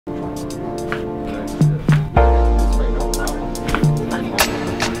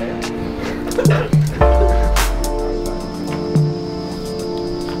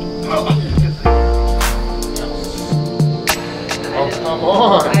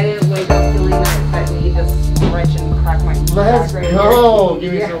go.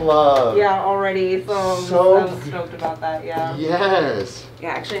 Give me some love. Yeah, already. So I'm stoked about that. Yeah. Yes. Yeah,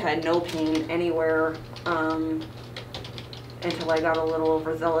 I actually had no pain anywhere until I got a little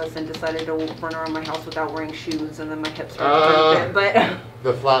overzealous and decided to run around my house without wearing shoes, and then my hips started to hurt a bit. But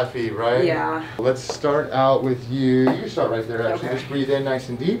the flat feet, right? Yeah. Let's start out with you. You start right there. Actually, just breathe in nice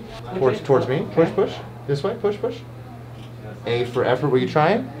and deep. Towards me. Push, push. This way. Push, push. A for effort. Were you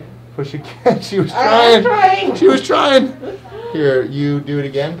trying? Push again. She was trying. She was trying. Here, you do it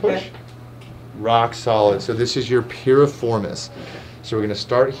again. Push. Rock solid. So this is your piriformis. So we're going to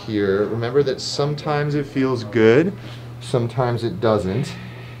start here. Remember that sometimes it feels good, sometimes it doesn't.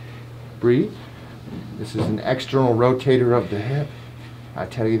 Breathe. This is an external rotator of the hip. I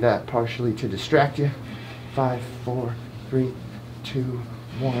tell you that partially to distract you. 5, 4, 3, 2,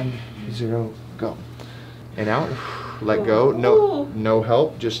 1, 0, go. And out. Let go. No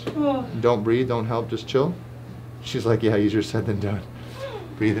help. Just don't breathe. Don't help. Just chill. She's like, yeah, easier said than done.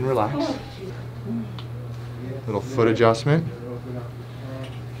 Breathe and relax. Little foot adjustment.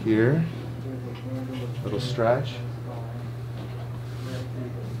 Here. Little stretch.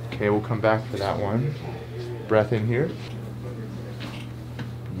 Okay, we'll come back for that one. Breath in here.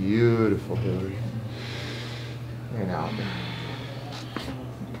 Beautiful, Hillary. And out.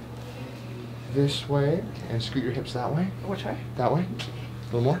 This way, and scoot your hips that way. Which way? That way. A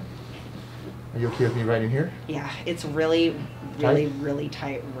little more. Are you okay with me right in here? Yeah, it's really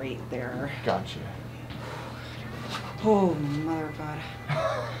tight right there. Gotcha. Oh, mother of God.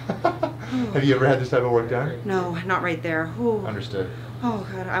 Have you ever had this type of work done? No, not right there. Ooh. Understood. Oh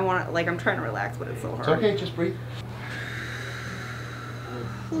God, I want to, like, I'm trying to relax, but it's so hard. It's okay, just breathe.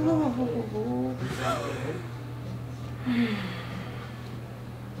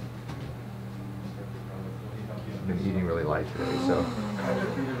 I've been eating really light today, so.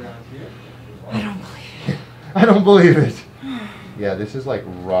 I don't believe it. I don't believe it. Yeah, this is like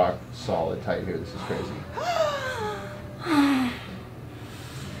rock solid tight here. This is crazy.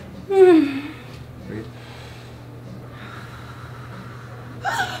 Breathe.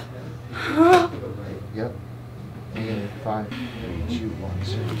 Yep. And 5, 3, 2, 1,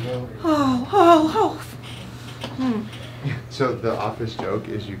 0, go. So the office joke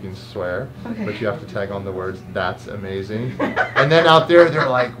is you can swear, but you have to tag on the words, "That's amazing." And then out there, they're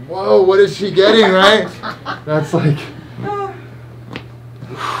like, "Whoa, what is she getting?" Right? That's like.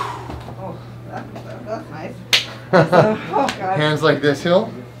 That's nice. Oh God. Hands like this,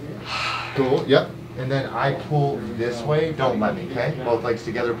 Hill. Cool. Yep. And then I pull this way. Don't let me. Okay. Both legs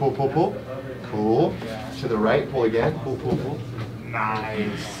together. Pull, pull, pull. Cool. To the right. Pull again. Pull, pull, pull.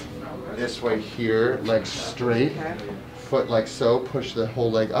 Nice. This way here. Legs straight. Okay. Foot like so. Push the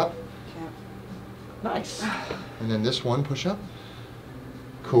whole leg up. Okay. Nice. And then this one. Push up.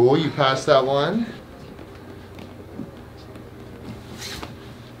 Cool. You passed that one.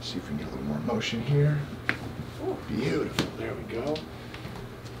 See if we can get a little more motion here. Beautiful. There we go.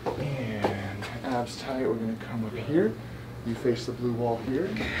 And abs tight. We're going to come up here. You face the blue wall here.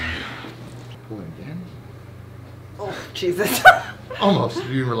 Pull in again. Oh, Jesus. Almost.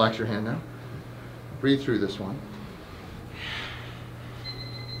 You can relax your hand now. Breathe through this one.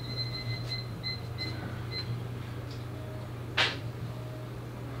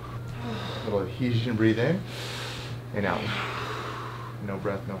 A little adhesion. Breathe in and out. No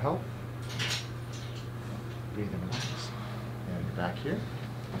breath, no help. Breathe and relax. And you're back here.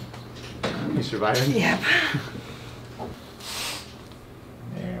 You surviving? Yep.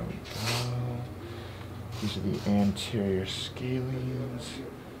 There we go. These are the anterior scalenes.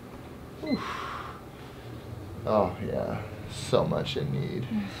 Oof. Oh yeah, so much in need.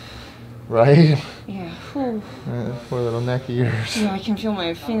 Right? Yeah. Poor little neck of yours. Yeah, I can feel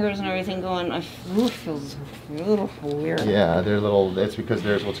my fingers and everything going. It feels beautiful, weird. Yeah, they're little. That's because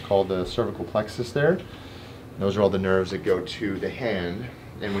there's what's called the cervical plexus there. Those are all the nerves that go to the hand.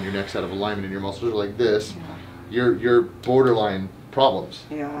 And when your neck's out of alignment and your muscles are like this, you're borderline problems.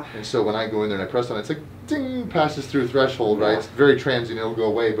 Yeah. And so when I go in there and I press on it, it's like ding, passes through threshold, right? It's very transient, it'll go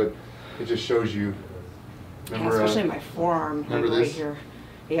away, but it just shows you. Remember, yeah, especially my forearm. Remember like, this? Right here.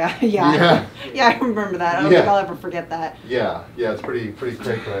 Yeah. Yeah, I remember that. I don't think I'll ever forget that. Yeah, it's pretty cray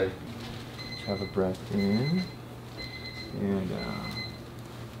cray. Have a breath in and out.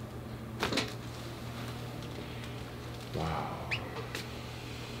 Wow.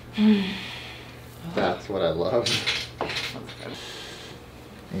 That's what I love.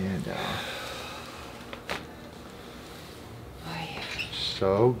 And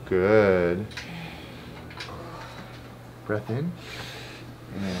so good. Breath in.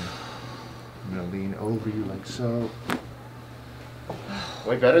 And I'm gonna lean over you like so.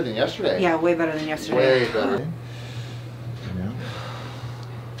 Way better than yesterday. Yeah, way better than yesterday. Way better. You know?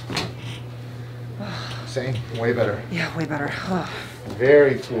 Same, way better. Yeah, way better.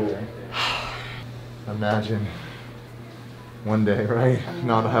 Very cool. Imagine one day, right?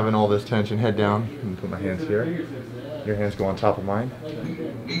 Not having all this tension. Head down. I'm gonna put my hands here. Your hands go on top of mine.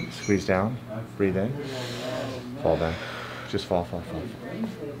 Squeeze down. Breathe in. Fall down. Just fall, fall, fall.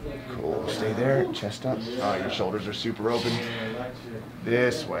 Cool. Stay there. Chest up. Oh, your shoulders are super open.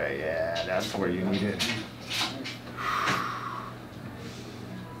 This way. Yeah, that's where you need it.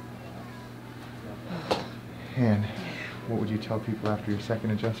 And what would you tell people after your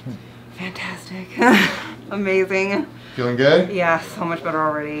second adjustment? Fantastic. Amazing. Feeling good? Yeah, so much better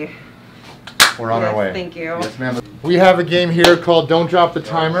already. We're on our way. Thank you. Yes, ma'am. We have a game here called Don't Drop the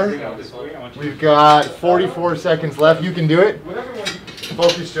Timer. We've got 44 seconds left. You can do it.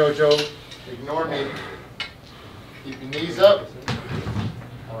 Focus, JoJo. Ignore me. Keep your knees up.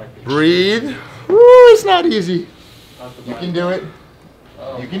 Breathe. Woo, it's not easy. You can do it.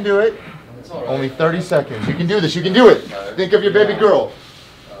 You can do it. Only 30 seconds. You can do this. You can do it. Think of your baby girl.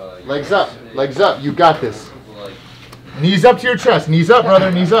 Legs up. Legs up. You got this. Knees up to your chest. Knees up,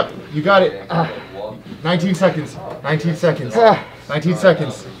 brother. Knees up. You got it. 19 seconds. 19 seconds. 19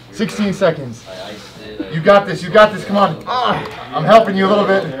 seconds. 16 seconds. You got this. You got this. Come on. I'm helping you a little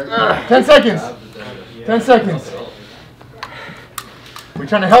bit. 10 seconds. 10 seconds. We're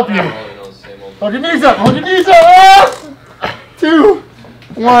trying to help you. Hold your knees up. Hold your knees up. 2,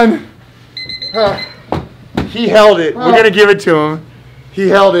 1. He held it. We're going to give it to him. He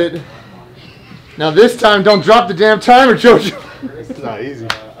held it. Now this time, don't drop the damn timer, JoJo. It's not easy.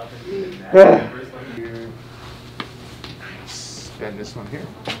 Bend this one here.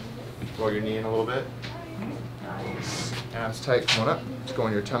 Roll your knee in a little bit. Nice. Abs tight. Come on up. Let's go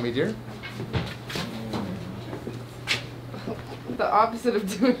on your tummy, dear. The opposite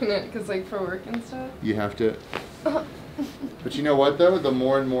of doing it, because like for work and stuff. You have to. But you know what though? The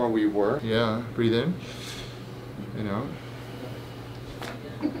more and more we work. Yeah. Breathe in. And out.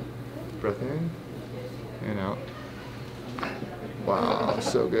 Breath in. And out. Wow,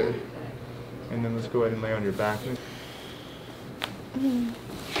 so good. And then let's go ahead and lay on your back.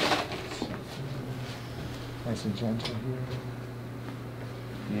 Nice and gentle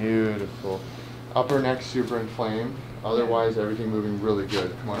here. Beautiful. Upper neck super inflamed. Otherwise, everything moving really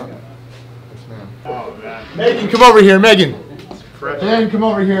good. Come on up. Yes, ma'am. Oh, man. Megan, come over here, Megan. Dan, come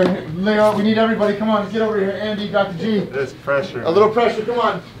over here. Leo, we need everybody. Come on, get over here. Andy, Dr. G. There's pressure. A little pressure. Come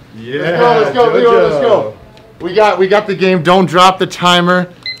on. Yeah. Let's go. Leo, let's go. We got the game. Don't drop the timer.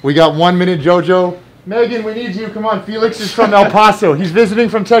 We got 1 minute, JoJo. Megan, we need you. Come on. Felix is from El Paso. He's visiting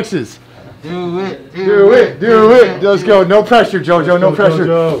from Texas. Do it. Do it. Let's go. No pressure, JoJo. No pressure.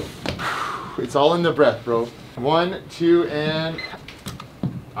 JoJo. It's all in the breath, bro. 1, 2, and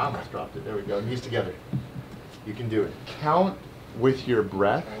I almost dropped it. There we go. Knees together. You can do it. Count with your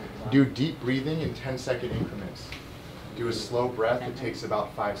breath. Do deep breathing in 10-second increments. Do a slow breath. It takes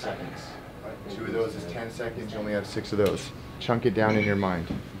about 5 seconds. 2 of those is 10 seconds. You only have 6 of those. Chunk it down in your mind.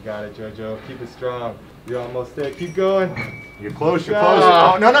 You got it, JoJo. Keep it strong. You're almost there. Keep going. You're close. You're close.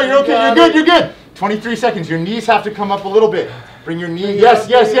 Oh, no, you're okay. You're good. You're good. 23 seconds. Your knees have to come up a little bit. Bring your knee. Yes.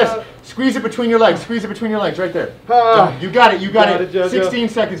 Squeeze it between your legs. Squeeze it between your legs. Right there. You got it. You got it. 16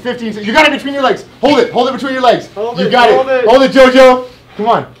 seconds. 15 seconds. You got it between your legs. Hold it. Hold it between your legs. You got it. Hold it, JoJo. Come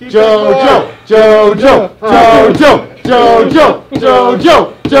on. JoJo. JoJo. JoJo. JoJo.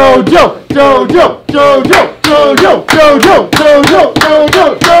 JoJo. JoJo. JoJo. JoJo. JoJo. JoJo. JoJo.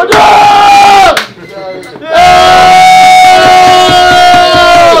 JoJo. JoJo.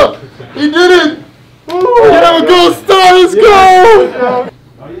 He did it! We have a gold star, let's go!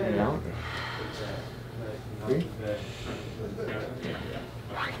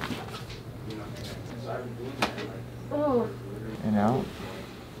 And out.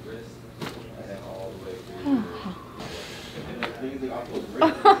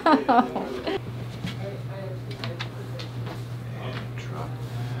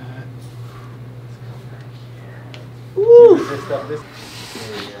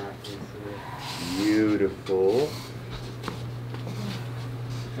 Beautiful.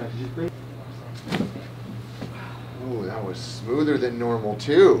 Oh, that was smoother than normal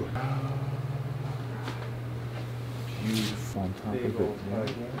too. Beautiful on top of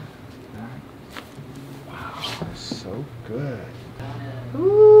it. Wow, that's so good.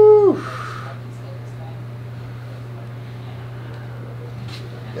 Woo.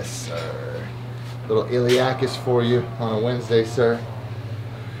 Yes, sir. Little iliacus for you on a Wednesday, sir.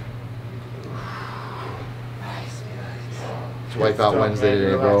 It's Wipeout Wednesday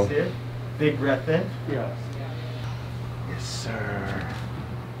today, bro. Big breath in. Yes, sir.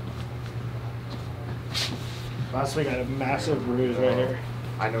 Last week I had a massive bruise right here.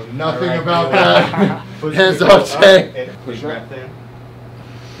 I know nothing about that. Hands off, Jay. Push breath in.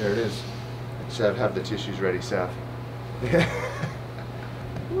 There it is. Sav, have the tissues ready, Sav.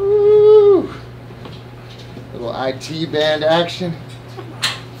 Woo! Little IT band action.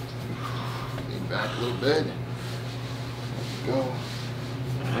 Lean back a little bit. Go.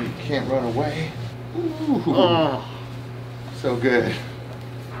 You can't run away. Ooh. Oh. So good.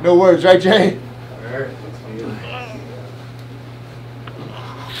 No words, right, Jay? Alright,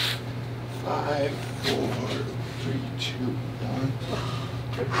 5, 4, 3, 2,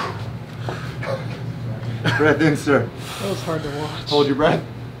 1. Breath in, sir. That was hard to watch. Hold your breath.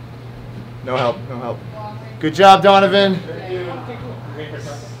 No help, no help. Good job, Donovan. I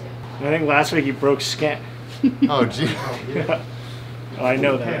think last week he broke skin. Oh, gee. Oh, I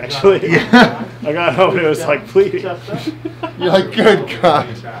know that actually. Yeah. I got home and it was like bleeding. You're like, good God.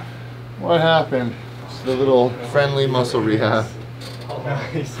 What happened? It's the little friendly muscle rehab.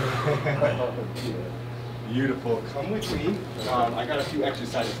 Nice. Beautiful. Come with me. I got a few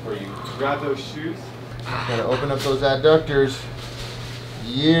exercises for you. Grab those shoes. Gotta open up those adductors.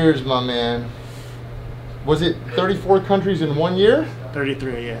 Years, my man. Was it 34 countries in 1 year?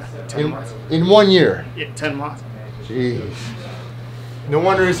 33, yeah. 10 months. In 1 year? Yeah, 10 months. Jeez. No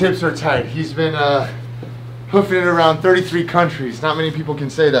wonder his hips are tight. He's been hoofing it around 33 countries. Not many people can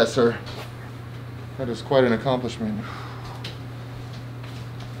say that, sir. That is quite an accomplishment.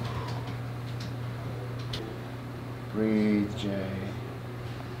 Breathe, Jay.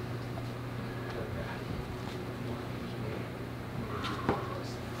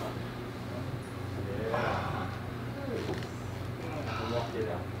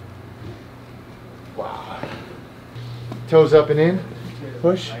 Wow. Toes up and in.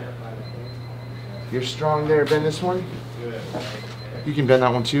 Push. You're strong there. Bend this one. You can bend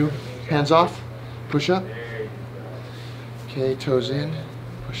that one too. Hands off. Push up. Okay, toes in.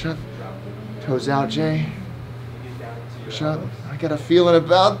 Push up. Toes out, Jay. Push up. I got a feeling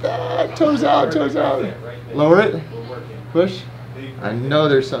about that. Toes out, toes out. Lower it. Push. I know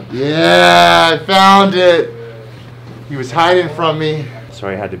there's something. Yeah, I found it. He was hiding from me.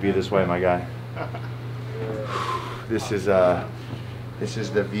 Sorry I had to be this way, my guy. This is the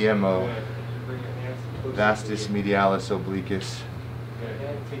VMO, vastus medialis obliquus.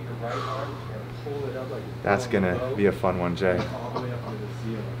 That's gonna be a fun one, Jay.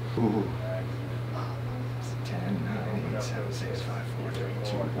 Ooh. 10, 9, 8, 7, 6, 5, 4, 3,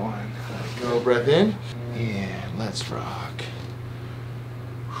 2, 1. Let's go. Breath in. And let's rock.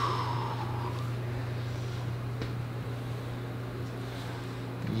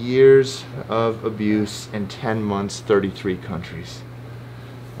 Years of abuse in 10 months, 33 countries.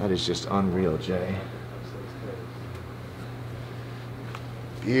 That is just unreal, Jay.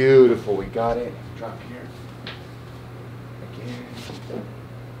 Beautiful, we got it. Drop here. Again.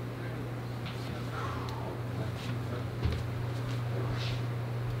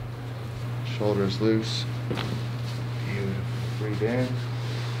 Shoulders loose. Beautiful. Breathe in.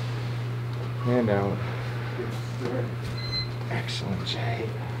 And out. Excellent, Jay.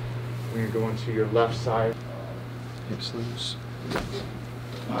 We're gonna go into your left side. Hips loose.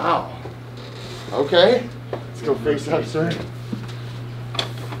 Wow. Okay. Let's go face up, sir.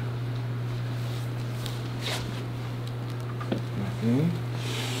 In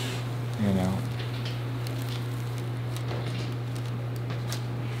and out.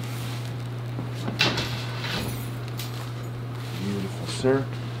 Beautiful, sir.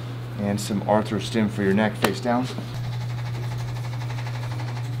 And some arthrostim for your neck, face down.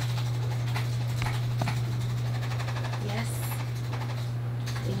 Yes.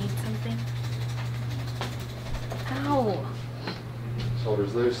 Do you need something? Ow.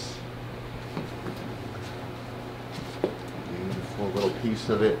 Shoulders loose. Beautiful little piece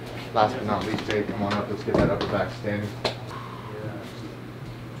of it. Last but not least, Jay, come on up. Let's get that upper back standing.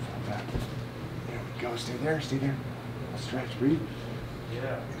 There we go. Stay there. Stay there. Stretch. Breathe.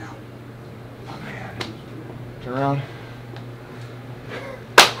 Yeah. Oh man. Turn around.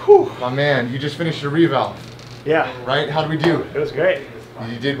 Whew. My man, you just finished your reval, Yeah. right? How did we do? It was great.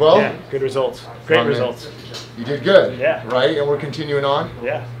 You did well? Yeah, good results. Great My man. results. You did good. Yeah. Right? And we're continuing on.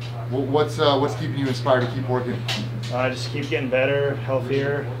 Yeah. What's keeping you inspired to keep working? Just keep getting better,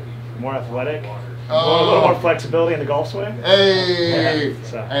 healthier, more athletic, Oh. a little more flexibility in the golf swing. Hey! Yeah,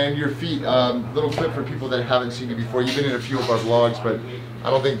 so. And your feet, little clip for people that haven't seen you before. You've been in a few of our vlogs, but I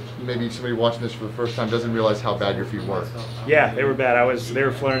don't think maybe somebody watching this for the first time doesn't realize how bad your feet were. Yeah, they were bad. They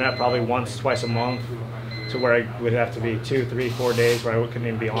were flaring up probably once, twice a month, to where I would have to be 2, 3, 4 days where I couldn't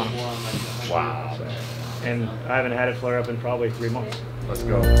even be on. Wow. So, and I haven't had it flare up in probably 3 months. Let's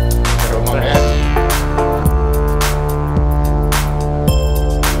go. Let's go, my man.